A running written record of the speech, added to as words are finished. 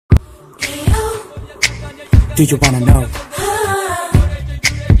Do you wanna know?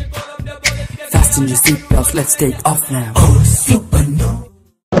 Fasten your seatbelts, let's take off now. Oh, super no.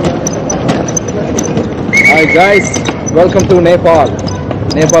 Hi guys, welcome to Nepal.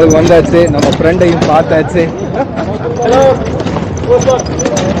 Nepal vandachu, nama friend ayum paathachu. Hello.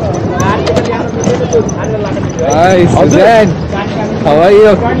 Hi Suzanne, how are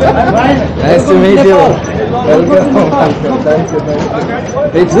you? Nice to meet you. Welcome. Thank you.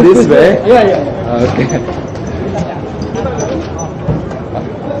 It's this way? Yeah. Okay.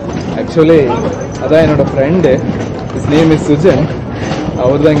 Actually, that's my friend. His name is Sujan. He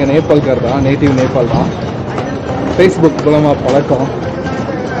is Nepal, native Nepal. Facebook மூலமா பழக்கம்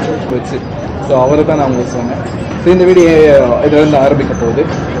வச்சு so அவரை தான் நான் உங்களுக்கு சொன்னேன். So இந்த video இதிலேருந்து ஆரம்பிக்க போகுது.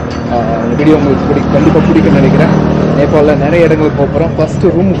 இந்த வீடியோ உங்களுக்கு கண்டிப்பாக பிடிக்கும்னு நினைக்கிறேன். நேபாளில் நிறைய இடங்களுக்கு போக போகிறோம்.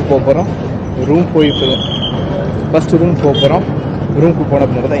 ஃபஸ்ட்டு ரூமுக்கு போக போகிறோம். ரூமுக்கு போன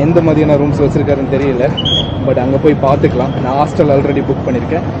பிறகு தான் எந்த மாதிரியான ரூம்ஸ் வச்சுருக்காருன்னு தெரியல. பட் அங்கே போய் பார்த்துக்கலாம். நான் ஹாஸ்டல் ஆல்ரெடி புக்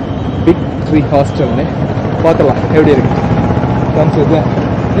பண்ணியிருக்கேன். பிக் ட்ரீ ஹாஸ்டல்னு பார்த்துக்கலாம் எப்படி இருக்கு.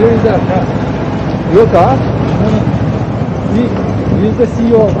 Yoga He is the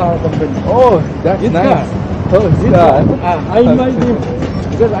CEO of our company. Oh, that's it's nice. Oh, I invited him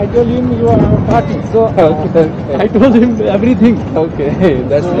because I told him you are our party. So okay. I told him everything. Okay,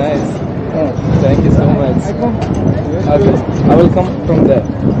 that's nice. Thank you so much. Okay, I will come from there.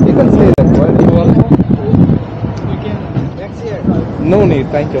 You can say that. Where do you want to come? You can next year. No need,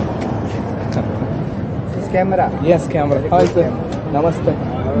 thank you. This camera. Yes, camera. Hi, sir. Namaste.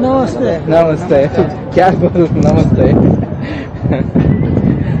 Namaste. Careful. Namaste.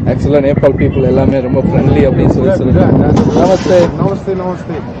 Actually, Nepal people எல்லாமே ரொம்ப friendly அப்படின்னு சொல்லுங்க. Namaste.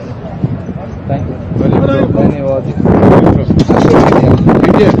 Thank you. धन्यवाद.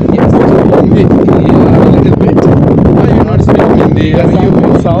 India? Yes. Hindi? Yeah, a little bit. Why you not speaking Hindi? Are you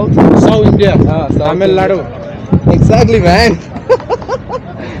from South India? Tamil Nadu. Exactly, man.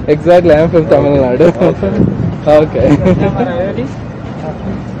 Exactly, I am from Tamil Nadu. Okay.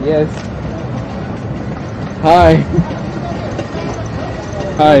 Yes. Hi.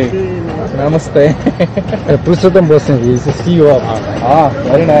 Namaste. Purushottam Bose, he is the CEO of.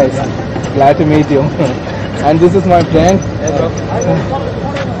 Very nice. Glad to meet you. And this is my friend.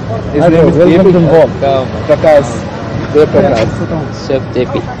 His name is Welcome to Nepal. Prakash. Prakash. Chef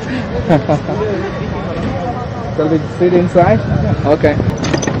JP. Shall we sit inside? Okay.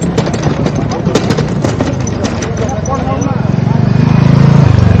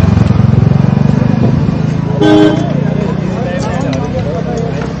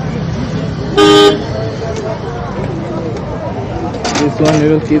 This one we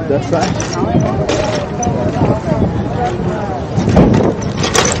will keep that side.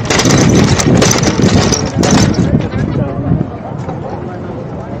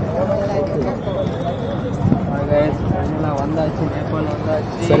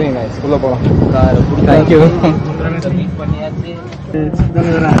 Very nice. Thank you.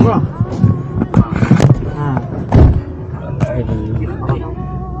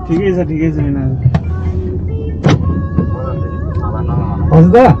 ठिकै छ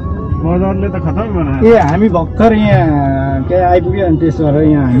बजारले त खतम बनायो हामी भर्खर यहाँ के आइपुग्यो अनि त्यसो गरेर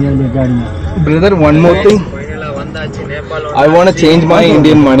यहाँ हामी अहिले गाडीमा Brother, one more thing. I want to change my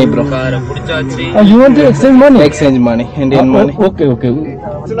Indian money, bro. You want to exchange money? Exchange money, Indian money. Okay.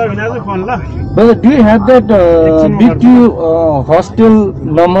 Brother, do you have that big hostel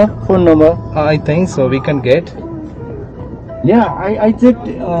number, phone number? I think so. We can get. Yeah, I checked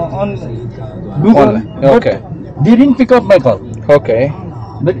on Google. Online. Okay. They didn't pick up my call. Okay.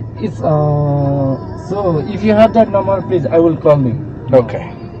 But it's so if you have that number, please, I will call you. Okay.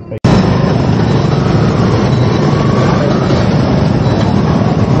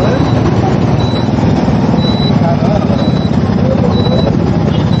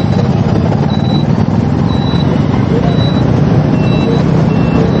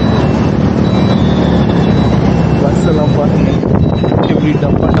 Every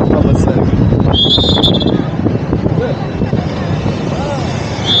dumpa bus.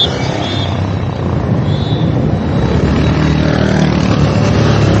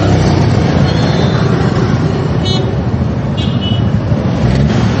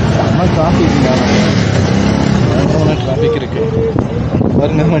 Traffic இருக்கு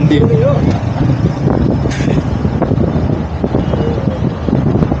பாருங்க வண்டி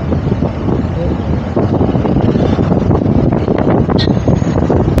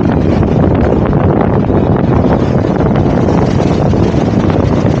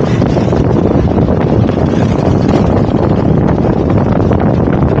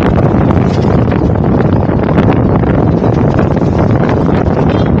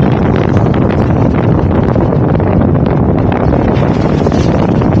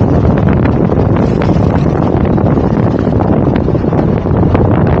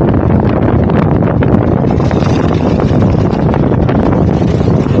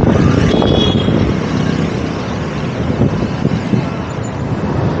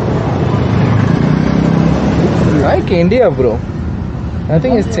India, bro.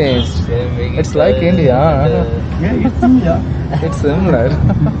 Nothing has changed. It's like India. Yeah, it's India. It's similar.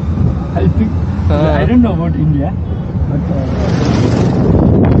 I think. I don't know about India, but.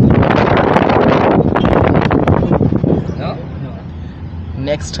 No.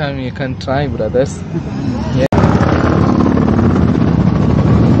 Next time you can try, brothers. Yeah.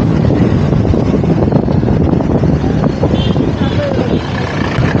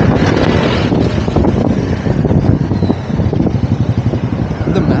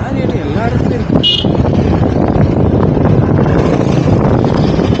 The Marriott எல்லாருமே இருக்கு.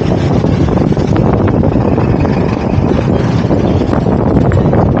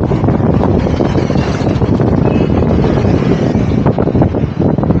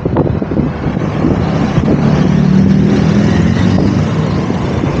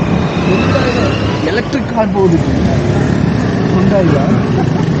 Electric car போகுது. ஹுண்டாயா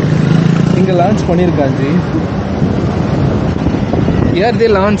இங்க launch பண்ணிருக்காங்க G. Here they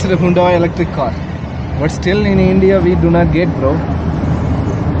launched the Hyundai electric car, but still in India we do not get, bro.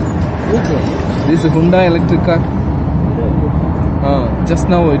 Which one? This is Hyundai electric car. Just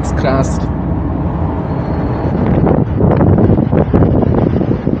now it's crashed.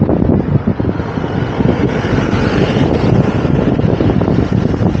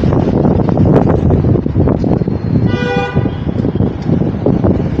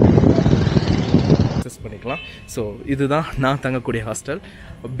 So இதுதான் நான் தங்கக்கூடிய hostel,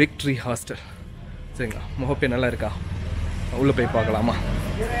 big tree hostel. சரிங்களா, முகப்பே நல்லா இருக்கா? உள்ளே போய் பார்க்கலாமா?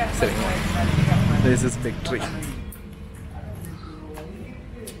 சரிங்களா, this is big tree.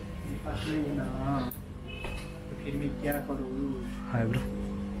 Hi bro.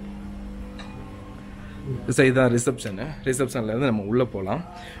 So இதுதான் ரிசப்ஷன்லேருந்து நம்ம உள்ளே போகலாம்.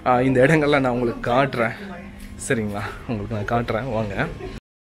 இந்த இடங்கள்லாம் நான் உங்களுக்கு காட்டுறேன். சரிங்களா, உங்களுக்கு நான் காட்டுறேன் வாங்க.